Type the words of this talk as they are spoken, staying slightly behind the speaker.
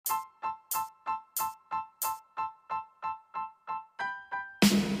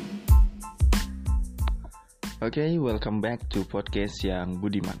Oke, welcome back to podcast yang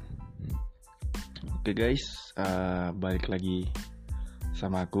Budiman. Oke guys, balik lagi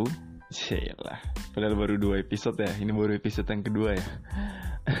sama aku. Yalah, padahal baru 2 episode ya. Ini baru episode yang kedua ya.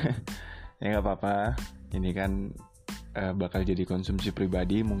 Ya nggak apa-apa. Ini kan bakal jadi konsumsi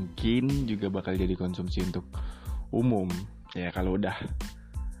pribadi, mungkin juga bakal jadi konsumsi untuk umum. Ya kalau udah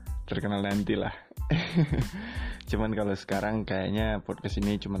terkenal nanti lah. Cuman kalau sekarang kayaknya podcast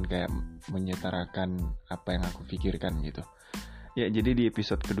ini cuman kayak menyetarakan apa yang aku pikirkan gitu. Ya jadi di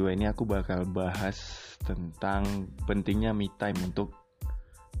episode kedua ini aku bakal bahas tentang pentingnya me time untuk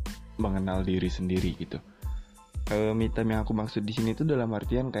mengenal diri sendiri gitu. Me time yang aku maksud di sini tuh dalam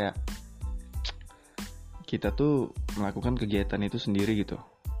artian kayak kita tuh melakukan kegiatan itu sendiri gitu.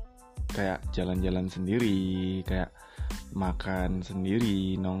 Kayak jalan-jalan sendiri, kayak makan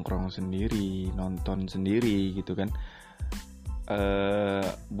sendiri, nongkrong sendiri, nonton sendiri gitu kan.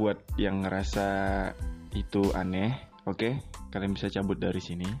 Buat yang ngerasa itu aneh, oke, kalian bisa cabut dari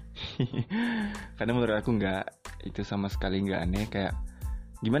sini. Karena menurut aku itu sama sekali nggak aneh. Kayak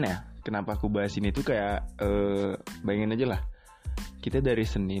gimana ya? Kenapa aku bahas ini tuh kayak bayangin aja lah, kita dari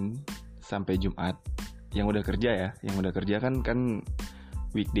Senin sampai Jumat yang udah kerja ya, yang udah kerja kan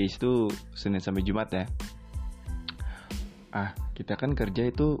weekdays tuh Senin sampai Jumat ya. Kita kan kerja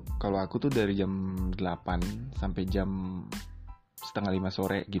itu, kalau aku tuh dari jam 8 sampai jam setengah 5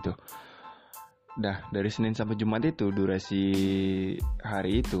 sore gitu. Dah dari Senin sampai Jumat itu durasi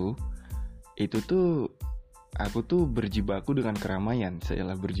hari itu tuh aku tuh berjibaku dengan keramaian. Saya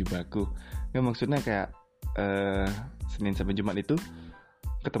berjibaku. Nggak, maksudnya kayak Senin sampai Jumat itu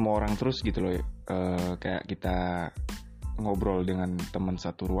ketemu orang terus gitu loh. Kayak kita ngobrol dengan teman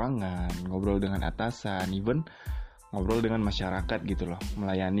satu ruangan, ngobrol dengan atasan, even ngobrol dengan masyarakat gitu loh,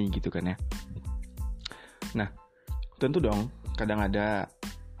 melayani gitu kan ya. Nah, tentu dong kadang ada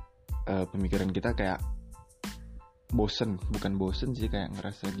pemikiran kita kayak bukan bosen sih, kayak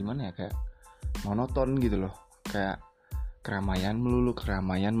ngerasa gimana ya, kayak monoton gitu loh, kayak keramaian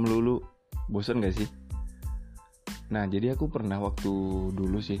melulu, bosen gak sih? Nah, jadi aku pernah waktu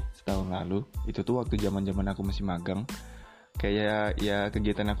dulu sih, setahun lalu, itu tuh waktu zaman aku masih magang. Kayak ya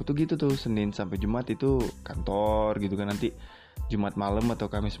kegiatan aku tuh gitu tuh, Senin sampai Jumat itu kantor gitu kan, nanti Jumat malam atau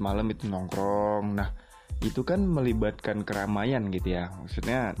Kamis malam itu nongkrong. Nah, itu kan melibatkan keramaian gitu ya.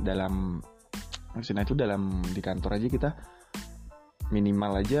 Maksudnya itu dalam di kantor aja kita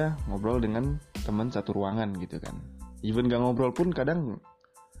minimal aja ngobrol dengan teman satu ruangan gitu kan. Even gak ngobrol pun kadang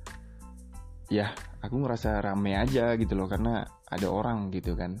ya aku ngerasa rame aja gitu loh, karena ada orang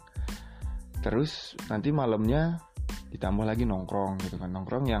gitu kan. Terus nanti malamnya ditambah lagi nongkrong gitu kan,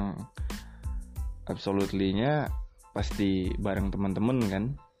 nongkrong yang absolutely-nya pasti bareng teman-teman kan,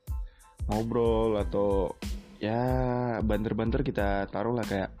 ngobrol atau ya banter-banter, kita taruh lah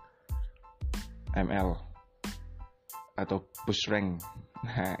kayak ML atau push rank,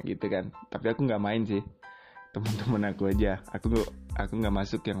 nah gitu kan. Tapi aku nggak main sih, teman-teman aku aja, aku nggak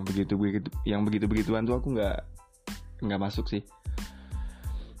masuk yang begituan tuh, aku nggak masuk sih.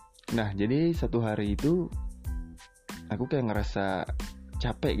 Nah jadi satu hari itu aku kayak ngerasa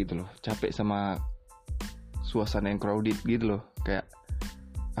capek gitu loh, capek sama suasana yang crowded gitu loh, kayak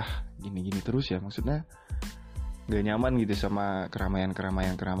gini terus ya, maksudnya gak nyaman gitu sama keramaian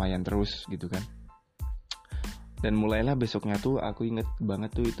terus gitu kan. Dan mulailah besoknya tuh, aku inget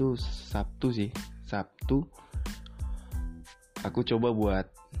banget tuh, itu Sabtu aku coba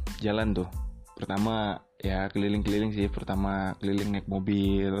buat jalan tuh. Pertama ya keliling-keliling sih, pertama keliling naik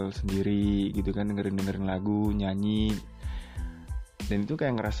mobil sendiri gitu kan, dengerin lagu, nyanyi. Dan itu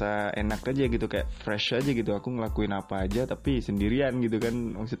kayak ngerasa enak aja gitu, kayak fresh aja gitu. Aku ngelakuin apa aja tapi sendirian gitu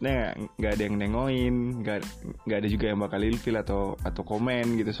kan. Maksudnya gak ada yang nengoin, gak ada juga yang bakal ilfil atau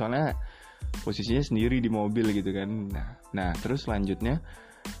komen gitu. Soalnya posisinya sendiri di mobil gitu kan. Nah terus selanjutnya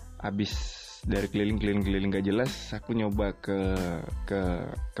abis dari keliling gak jelas, aku nyoba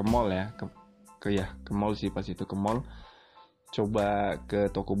ke mall ya, ke mall sih. Pas itu ke mall, coba ke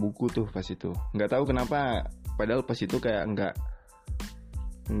toko buku tuh pas itu. Nggak tahu kenapa, padahal pas itu kayak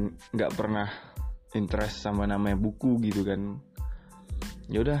nggak pernah interest sama namanya buku gitu kan.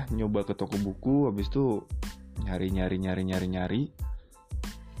 Ya udah nyoba ke toko buku, habis itu nyari.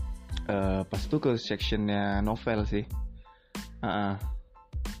 Pas itu ke sectionnya novel sih.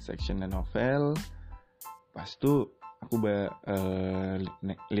 Sectionnya novel. Pas itu aku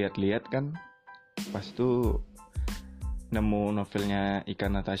lihat-lihat kan. Pas itu nemu novelnya Ika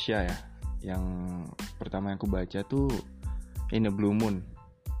Natasha ya, yang pertama yang aku baca tuh In a Blue Moon.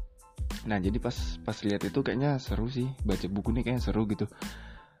 Nah jadi pas lihat itu kayaknya seru sih, baca buku ini kayaknya seru gitu.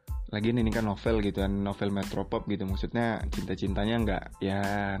 Lagian ini kan novel gitu kan, novel metropop gitu, maksudnya cinta-cintanya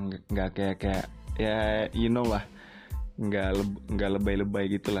nggak kayak ya you know lah, nggak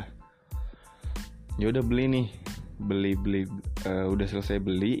lebay-lebay gitulah. Ya udah beli udah selesai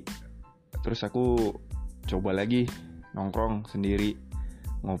beli, terus aku coba lagi nongkrong sendiri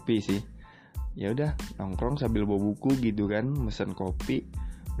ngopi sih. Ya udah nongkrong sambil bawa buku gitu kan, mesen kopi,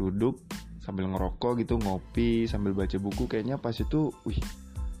 duduk sambil ngerokok gitu, ngopi sambil baca buku. Kayaknya pas itu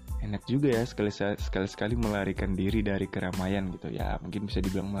enak juga ya sekali melarikan diri dari keramaian gitu ya, mungkin bisa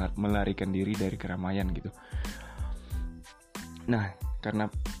dibilang melarikan diri dari keramaian gitu. Nah, karena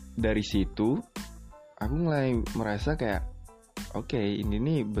dari situ aku mulai merasa kayak oke, ini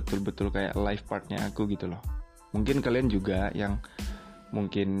nih betul-betul kayak life partnya aku gitu loh. Mungkin kalian juga yang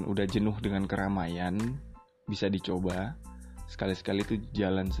mungkin udah jenuh dengan keramaian, bisa dicoba sekali-sekali tuh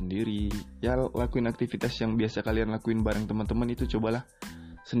jalan sendiri. Ya lakuin aktivitas yang biasa kalian lakuin bareng teman-teman itu, cobalah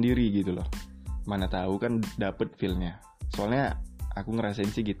sendiri gitu loh. Mana tahu kan dapet feel-nya. Soalnya aku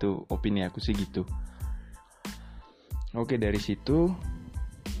ngerasain sih gitu, opini aku sih gitu. Oke, dari situ,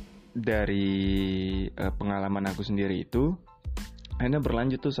 dari pengalaman aku sendiri itu akhirnya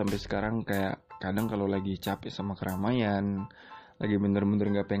berlanjut tuh sampai sekarang. Kayak kadang kalau lagi capek sama keramaian, lagi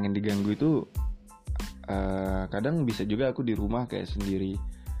bener-bener gak pengen diganggu itu, kadang bisa juga aku di rumah kayak sendiri.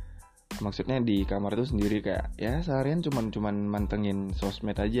 Maksudnya di kamar tuh sendiri, kayak ya seharian cuman mantengin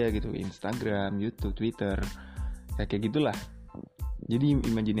sosmed aja gitu, Instagram, YouTube, Twitter, kayak gitulah. Jadi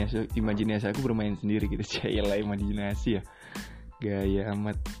imajinasi aku bermain sendiri gitu. Cayalah imajinasi ya, gaya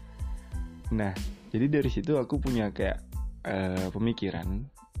amat. Nah, jadi dari situ aku punya kayak pemikiran,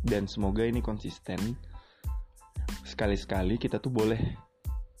 dan semoga ini konsisten. Sekali-sekali kita tuh boleh,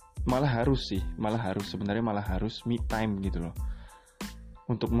 malah harus me time gitu loh,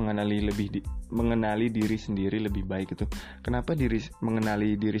 untuk mengenali diri sendiri lebih baik gitu. Kenapa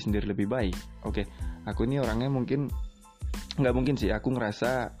mengenali diri sendiri lebih baik? Oke, aku ini orangnya aku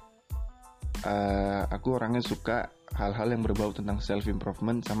ngerasa aku orangnya suka hal-hal yang berbau tentang self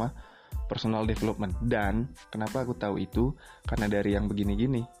improvement sama personal development. Dan kenapa aku tahu itu? Karena dari yang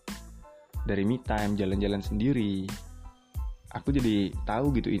begini-gini, dari me time, jalan-jalan sendiri, aku jadi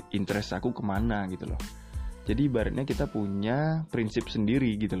tahu gitu interest aku kemana gitu loh. Jadi ibaratnya kita punya prinsip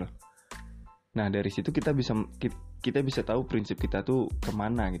sendiri gitu loh. Nah dari situ kita bisa tahu prinsip kita tuh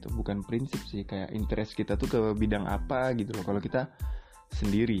kemana gitu. Bukan prinsip sih, kayak interest kita tuh ke bidang apa gitu loh, kalau kita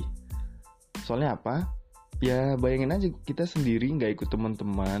sendiri. Soalnya apa? Ya bayangin aja kita sendiri, nggak ikut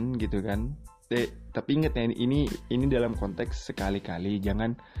teman-teman gitu kan. Tapi ingat ya, ini dalam konteks sekali-kali.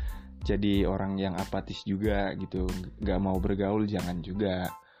 Jangan jadi orang yang apatis juga gitu, nggak mau bergaul, jangan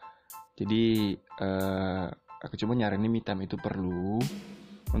juga. Jadi aku cuma nyaranin me time itu perlu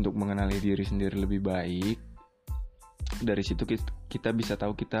untuk mengenali diri sendiri lebih baik. Dari situ kita bisa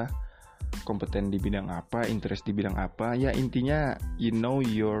tahu kita kompeten di bidang apa, interest di bidang apa. Ya intinya you know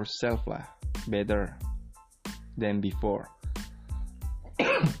yourself lah better than before.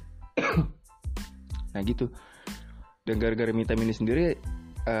 Nah gitu. Dan gara-gara me time ini sendiri,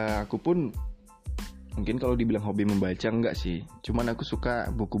 aku pun mungkin kalau dibilang hobi membaca enggak sih, cuman aku suka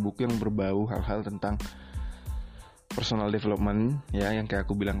buku-buku yang berbau hal-hal tentang personal development ya, yang kayak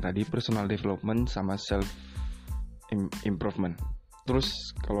aku bilang tadi, personal development sama self improvement.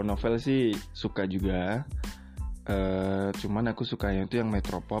 Terus kalau novel sih suka juga, cuman aku sukanya itu yang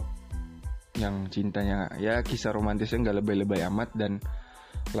metropop, yang cintanya ya kisah romantisnya nggak lebay-lebay amat, dan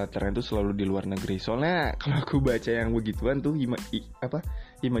latarnya itu selalu di luar negeri. Soalnya kalau aku baca yang begituan tuh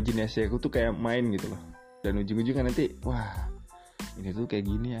imajinasi aku tuh kayak main gitu loh. Dan ujung-ujungnya nanti, wah ini tuh kayak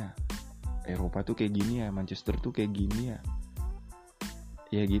gini ya, Eropa tuh kayak gini ya, Manchester tuh kayak gini ya,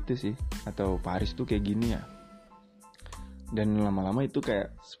 ya gitu sih. Atau Paris tuh kayak gini ya. Dan lama-lama itu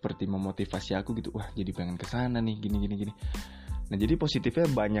kayak seperti memotivasi aku gitu, wah jadi pengen kesana nih, gini. Nah jadi positifnya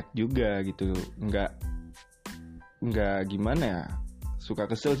banyak juga gitu. Nggak gimana ya, suka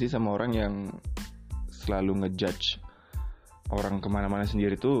kesel sih sama orang yang selalu ngejudge orang kemana-mana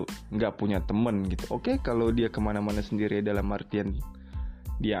sendiri tuh nggak punya temen gitu. Oke, kalau dia kemana-mana sendiri dalam artian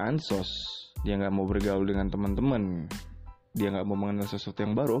dia ansos, dia nggak mau bergaul dengan teman-teman, dia nggak mau mengenal sesuatu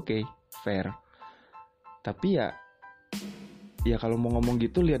yang baru, oke, fair. Tapi ya kalau mau ngomong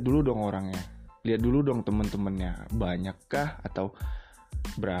gitu, lihat dulu dong orangnya, lihat dulu dong teman-temannya, banyakkah atau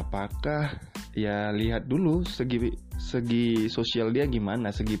berapakah? Ya lihat dulu segi sosial dia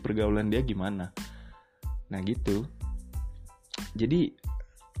gimana, segi pergaulan dia gimana. Nah gitu. Jadi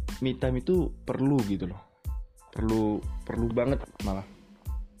me time itu perlu gitu loh, perlu banget malah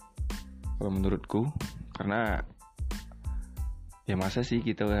kalau menurutku. Karena ya masa sih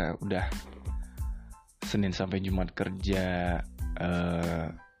kita udah Senin sampai Jumat kerja,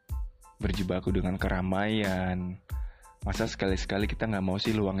 berjibaku dengan keramaian, Masa sekali-sekali kita gak mau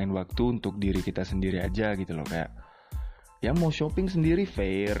sih luangin waktu untuk diri kita sendiri aja gitu loh. Kayak ya mau shopping sendiri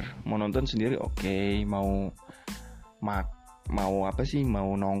fair, mau nonton sendiri oke, mau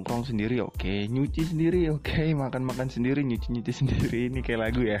nongkrong sendiri oke, nyuci sendiri oke, makan sendiri, nyuci sendiri. Ini kayak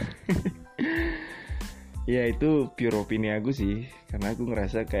lagu ya. Ya itu pure opini aku sih, karena aku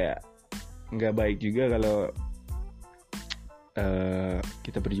ngerasa kayak nggak baik juga kalau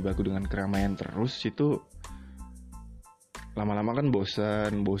kita berjibaku dengan keramaian terus. Itu lama-lama kan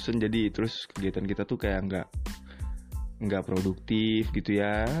bosan, jadi terus kegiatan kita tuh kayak nggak produktif gitu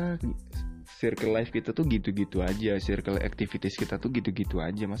ya. Circle life kita tuh gitu-gitu aja, circle activities kita tuh gitu-gitu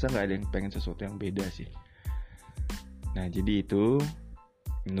aja. Masa nggak ada yang pengen sesuatu yang beda sih? Nah jadi itu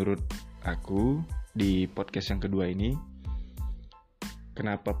menurut aku di podcast yang kedua ini,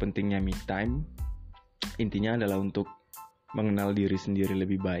 kenapa pentingnya me time. Intinya adalah untuk mengenal diri sendiri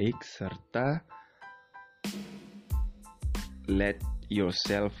lebih baik, serta let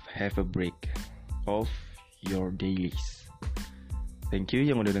yourself have a break of your dailies. Thank you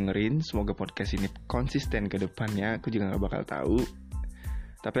yang udah dengerin. Semoga podcast ini konsisten ke depannya. Aku juga gak bakal tahu,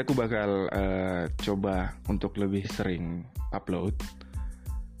 tapi aku bakal coba untuk lebih sering upload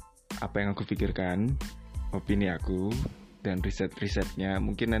apa yang aku pikirkan, opini aku, dan riset-risetnya.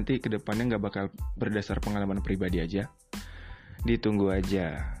 Mungkin nanti ke depannya gak bakal berdasar pengalaman pribadi aja. Ditunggu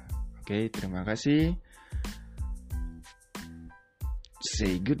aja. Oke, terima kasih.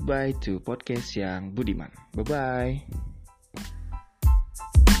 Say goodbye to podcast yang budiman. Bye-bye.